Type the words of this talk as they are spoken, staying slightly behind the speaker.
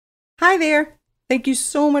Hi there! Thank you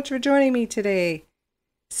so much for joining me today.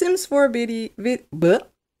 Sims 4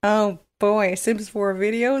 oh boy, Sims 4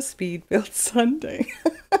 video speed build Sunday.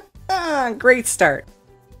 Great start.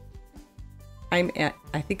 I'm at,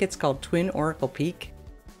 I think it's called Twin Oracle Peak.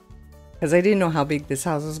 Because I didn't know how big this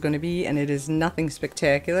house was going to be, and it is nothing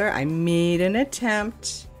spectacular. I made an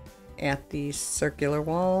attempt at these circular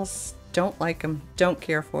walls. Don't like them, don't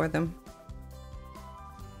care for them.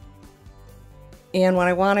 And what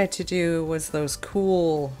I wanted to do was those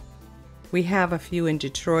cool, we have a few in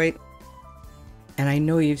Detroit, and I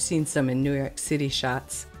know you've seen some in New York City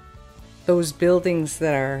shots. Those buildings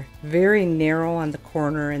that are very narrow on the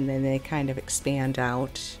corner and then they kind of expand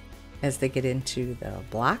out as they get into the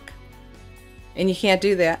block. And you can't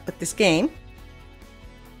do that with this game.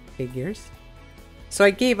 Figures. So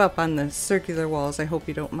I gave up on the circular walls, I hope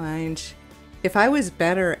you don't mind. If I was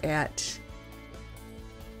better at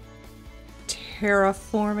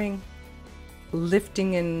terraforming,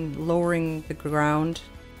 lifting and lowering the ground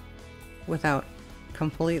without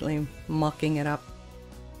completely mucking it up,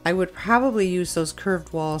 I would probably use those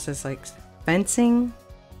curved walls as like fencing.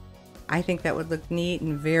 I think that would look neat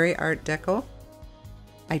and very Art Deco.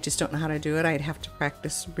 I just don't know how to do it. I'd have to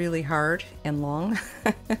practice really hard and long.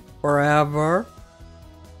 Forever.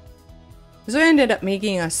 So I ended up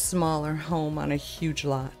making a smaller home on a huge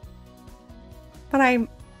lot. But I'm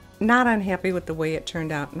not unhappy with the way it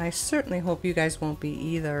turned out, and I certainly hope you guys won't be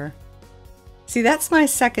either. See, that's my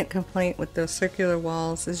second complaint with those circular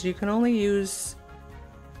walls, is you can only use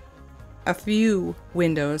a few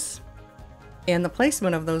windows, and the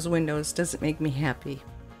placement of those windows doesn't make me happy.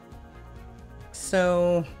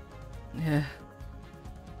 So,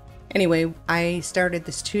 anyway, I started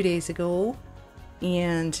this 2 days ago,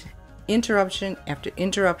 and interruption after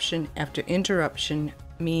interruption after interruption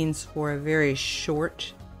means for a very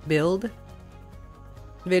short build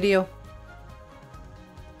video.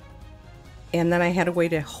 And then I had to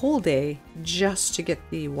wait a whole day just to get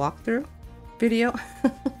the walkthrough video.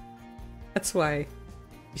 That's why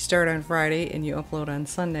you start on Friday and you upload on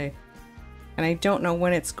Sunday. And I don't know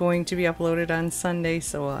when it's going to be uploaded on Sunday,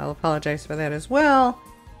 so I'll apologize for that as well.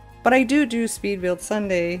 But I do Speed Build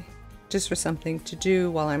Sunday just for something to do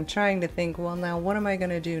while I'm trying to think, well, now what am I going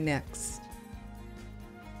to do next?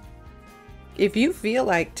 If you feel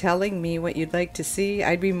like telling me what you'd like to see,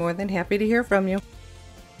 I'd be more than happy to hear from you.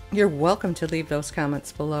 You're welcome to leave those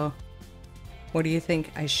comments below. What do you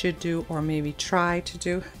think I should do or maybe try to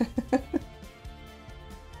do?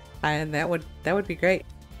 That would be great.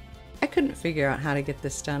 I couldn't figure out how to get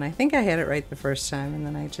this done. I think I had it right the first time and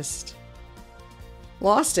then I just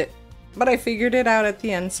lost it. But I figured it out at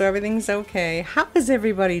the end, so everything's okay. How is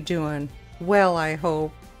everybody doing? Well, I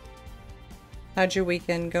hope. How'd your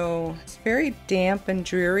weekend go? It's very damp and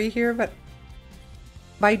dreary here, but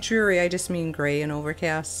by dreary I just mean gray and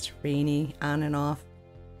overcast, rainy, on and off.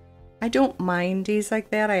 I don't mind days like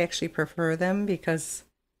that. I actually prefer them because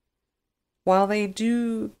while they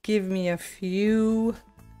do give me a few,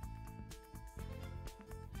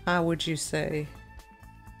 how would you say,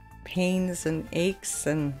 pains and aches,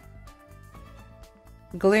 and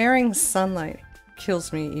glaring sunlight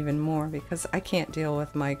kills me even more because I can't deal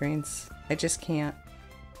with migraines. I just can't.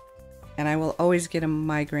 And I will always get a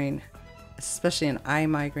migraine, especially an eye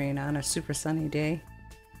migraine on a super sunny day.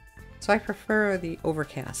 So I prefer the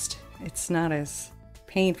overcast. It's not as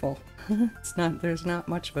painful. There's not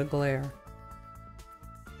much of a glare.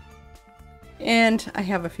 And I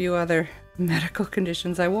have a few other medical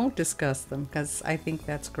conditions. I won't discuss them because I think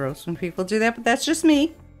that's gross when people do that, but that's just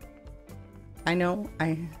me. I know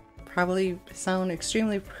I probably sound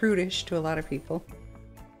extremely prudish to a lot of people.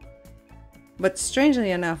 But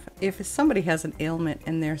strangely enough, if somebody has an ailment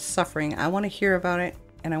and they're suffering, I want to hear about it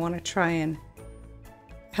and I want to try and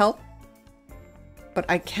help. But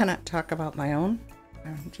I cannot talk about my own.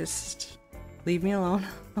 Just leave me alone.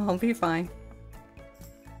 I'll be fine.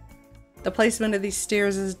 The placement of these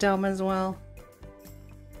stairs is dumb as well.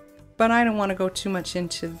 But I don't want to go too much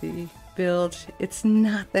into the build. It's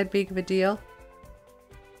not that big of a deal.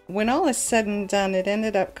 When all is said and done, it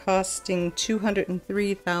ended up costing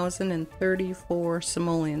 203,034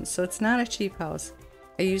 simoleons, so it's not a cheap house.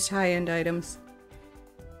 I used high-end items.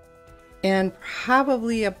 And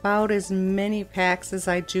probably about as many packs as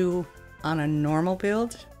I do on a normal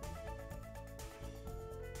build.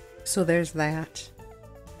 So there's that.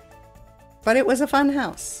 But it was a fun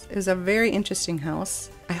house. It was a very interesting house.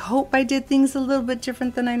 I hope I did things a little bit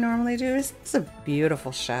different than I normally do. It's a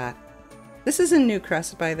beautiful shot. This is in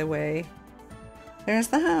Newcrest, by the way. There's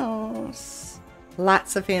the house.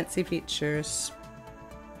 Lots of fancy features.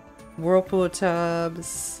 Whirlpool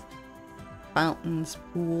tubs. fountains,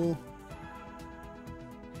 pool.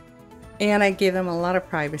 And I gave them a lot of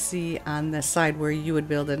privacy on the side where you would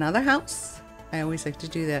build another house. I always like to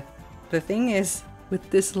do that. The thing is, with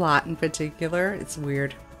this lot in particular, it's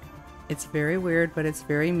weird. It's very weird, but it's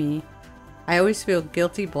very me. I always feel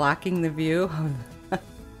guilty blocking the view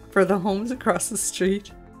for the homes across the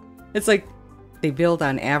street. It's like they build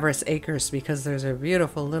on Avarice Acres because there's a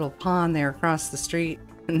beautiful little pond there across the street.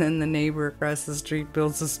 And then the neighbor across the street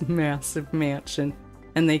builds this massive mansion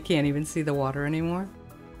and they can't even see the water anymore.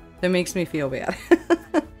 That makes me feel bad.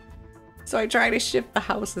 So I try to shift the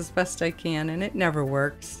house as best I can, and it never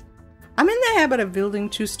works. I'm in the habit of building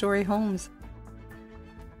 2-story homes.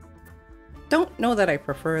 Don't know that I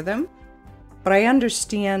prefer them, but I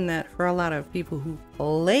understand that for a lot of people who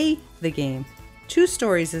play the game, 2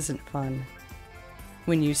 stories isn't fun.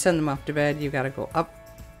 When you send them off to bed, you gotta go up,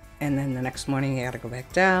 and then the next morning you gotta go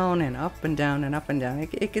back down, and up and down and up and down.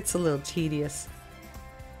 It gets a little tedious.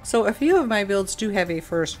 So a few of my builds do have a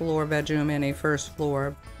first floor bedroom and a first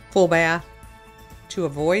floor full bath to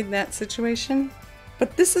avoid that situation.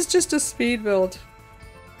 But this is just a speed build.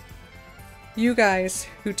 You guys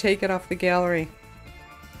who take it off the gallery.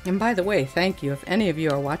 And by the way, thank you. If any of you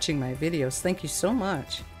are watching my videos, thank you so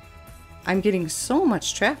much. I'm getting so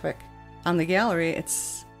much traffic on the gallery.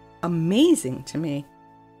 It's amazing to me.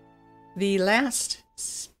 The last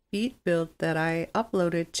speed build that I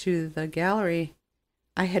uploaded to the gallery,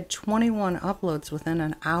 I had 21 uploads within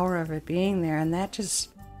an hour of it being there, and that just,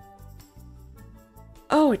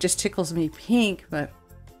 oh, it just tickles me pink, but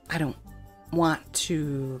I don't want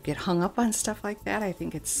to get hung up on stuff like that. I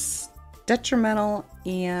think it's detrimental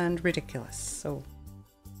and ridiculous. So,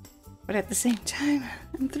 but at the same time,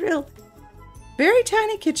 I'm thrilled. Very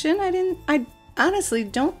tiny kitchen. I honestly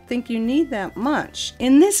don't think you need that much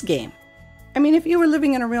in this game. I mean, if you were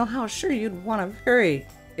living in a real house, sure, you'd want a very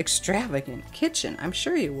extravagant kitchen. I'm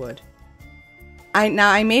sure you would.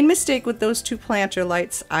 I made a mistake with those 2 planter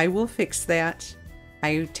lights. I will fix that.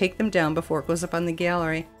 I take them down before it goes up on the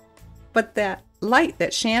gallery. But that light,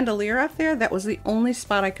 that chandelier up there, that was the only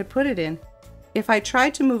spot I could put it in. If I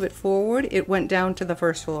tried to move it forward, it went down to the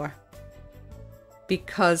first floor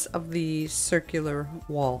because of the circular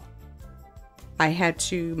wall. I had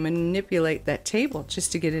to manipulate that table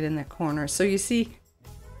just to get it in that corner. So you see,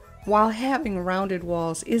 while having rounded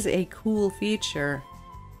walls is a cool feature,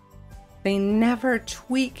 they never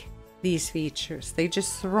tweak these features. They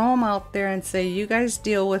just throw them out there and say, you guys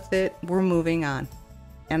deal with it, we're moving on.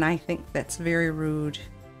 And I think that's very rude,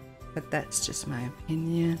 but that's just my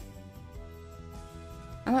opinion.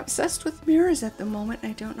 I'm obsessed with mirrors at the moment.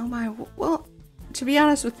 I don't know why. Well, to be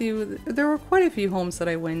honest with you, there were quite a few homes that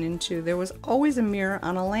I went into. There was always a mirror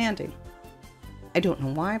on a landing. I don't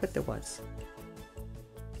know why, but there was.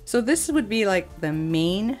 So this would be like the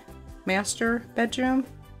main master bedroom.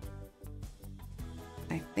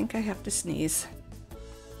 I think I have to sneeze.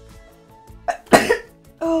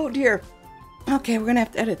 Oh dear. Okay, we're gonna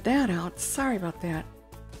have to edit that out. Sorry about that.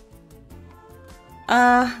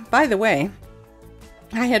 By the way,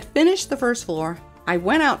 I had finished the first floor. I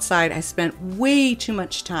went outside. I spent way too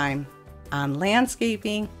much time on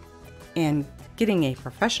landscaping and getting a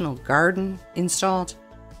professional garden installed.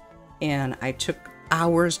 And I took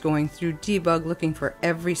hours going through debug looking for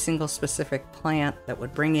every single specific plant that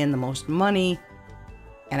would bring in the most money.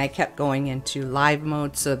 And I kept going into live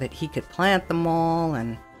mode so that he could plant them all.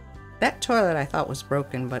 And that toilet I thought was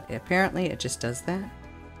broken, but apparently it just does that.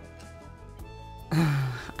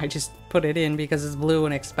 I just put it in because it's blue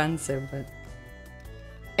and expensive. But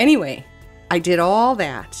anyway, I did all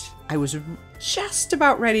that. I was just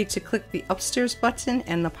about ready to click the upstairs button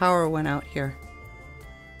and the power went out here.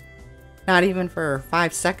 Not even for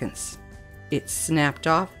 5 seconds. It snapped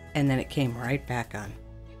off and then it came right back on.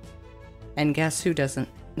 And guess who doesn't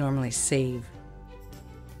normally save?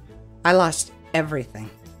 I lost everything.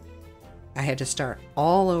 I had to start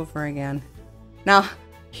all over again. Now,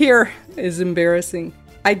 here is embarrassing.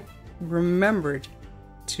 I remembered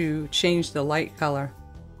to change the light color.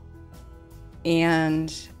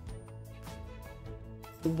 And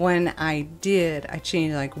when I did, I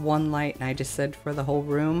changed like one light and I just said for the whole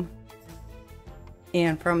room.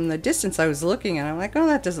 And from the distance I was looking at, I'm like, oh,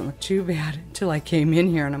 that doesn't look too bad. Until I came in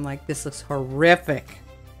here and I'm like, this looks horrific.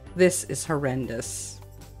 This is horrendous.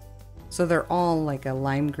 So they're all like a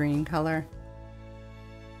lime green color.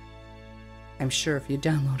 I'm sure if you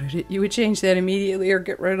downloaded it, you would change that immediately or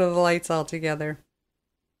get rid of the lights altogether.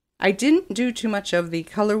 I didn't do too much of the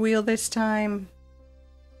color wheel this time,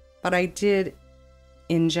 but I did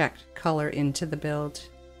inject color into the build.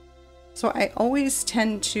 So I always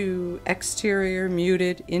tend to exterior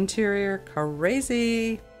muted, interior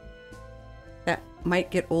crazy.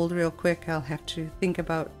 might get old real quick. I'll have to think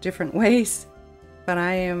about different ways. But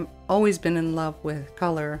I am always been in love with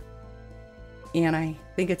color. And I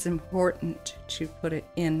think it's important to put it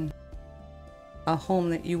in a home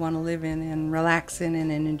that you want to live in and relax in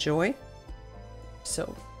and enjoy.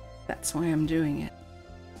 So that's why I'm doing it.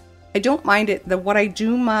 I don't mind it. What I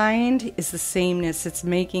do mind is the sameness. It's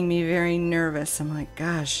making me very nervous. I'm like,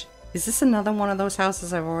 gosh, is this another one of those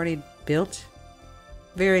houses I've already built?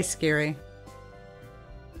 Very scary.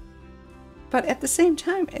 But at the same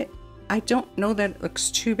time, I don't know that it looks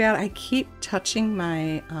too bad. I keep touching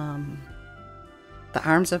my the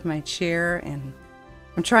arms of my chair, and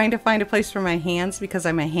I'm trying to find a place for my hands because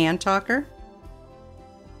I'm a hand talker.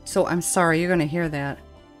 So I'm sorry, you're going to hear that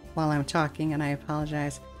while I'm talking, and I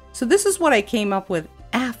apologize. So this is what I came up with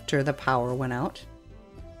after the power went out.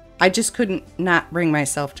 I just couldn't not bring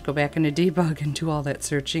myself to go back into debug and do all that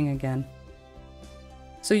searching again.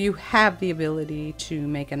 So you have the ability to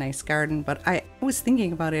make a nice garden, but I was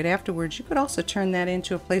thinking about it afterwards. You could also turn that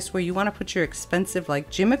into a place where you want to put your expensive like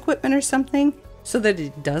gym equipment or something so that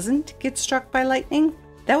it doesn't get struck by lightning.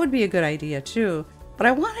 That would be a good idea too, but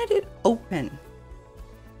I wanted it open.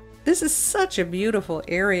 This is such a beautiful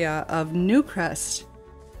area of Newcrest.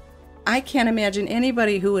 I can't imagine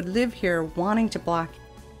anybody who would live here wanting to block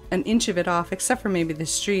an inch of it off, except for maybe the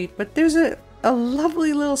street, but there's a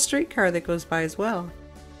lovely little streetcar that goes by as well.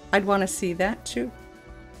 I'd want to see that too.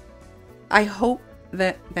 I hope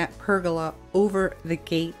that that pergola over the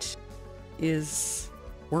gate is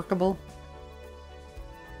workable.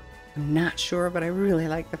 I'm not sure, but I really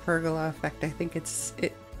like the pergola effect. I think it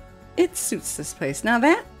suits this place. Now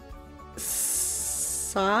that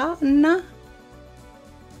sauna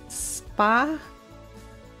spa,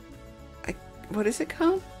 what is it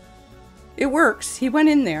called? It works. He went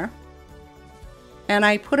in there, and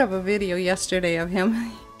I put up a video yesterday of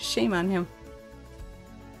him. Shame on him.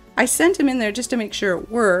 I sent him in there just to make sure it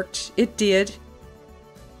worked. It did.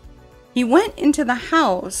 He went into the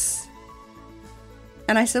house,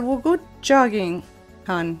 and I said, well, go jogging,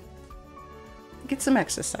 hon. Get some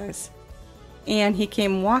exercise. And he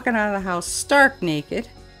came walking out of the house stark naked.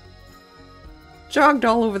 Jogged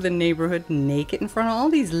all over the neighborhood naked in front of all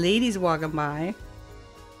these ladies walking by.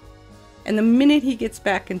 And the minute he gets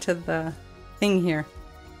back into the thing here,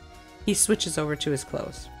 he switches over to his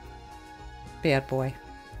clothes. Bad boy.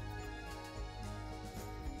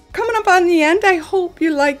 Coming up on the end, I hope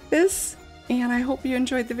you liked this, and I hope you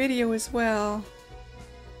enjoyed the video as well.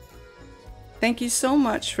 Thank you so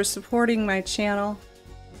much for supporting my channel.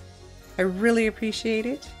 I really appreciate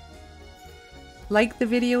it. Like the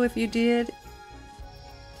video if you did,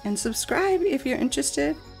 and subscribe if you're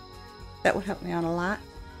interested. That would help me out a lot.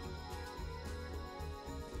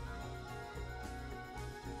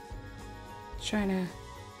 Trying to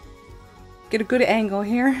get a good angle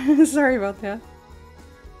here. Sorry about that.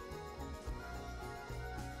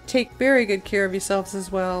 Take very good care of yourselves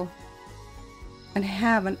as well, and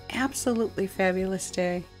have an absolutely fabulous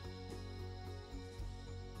day.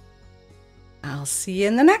 I'll see you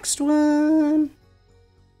in the next one.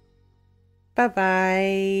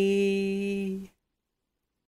 Bye-bye.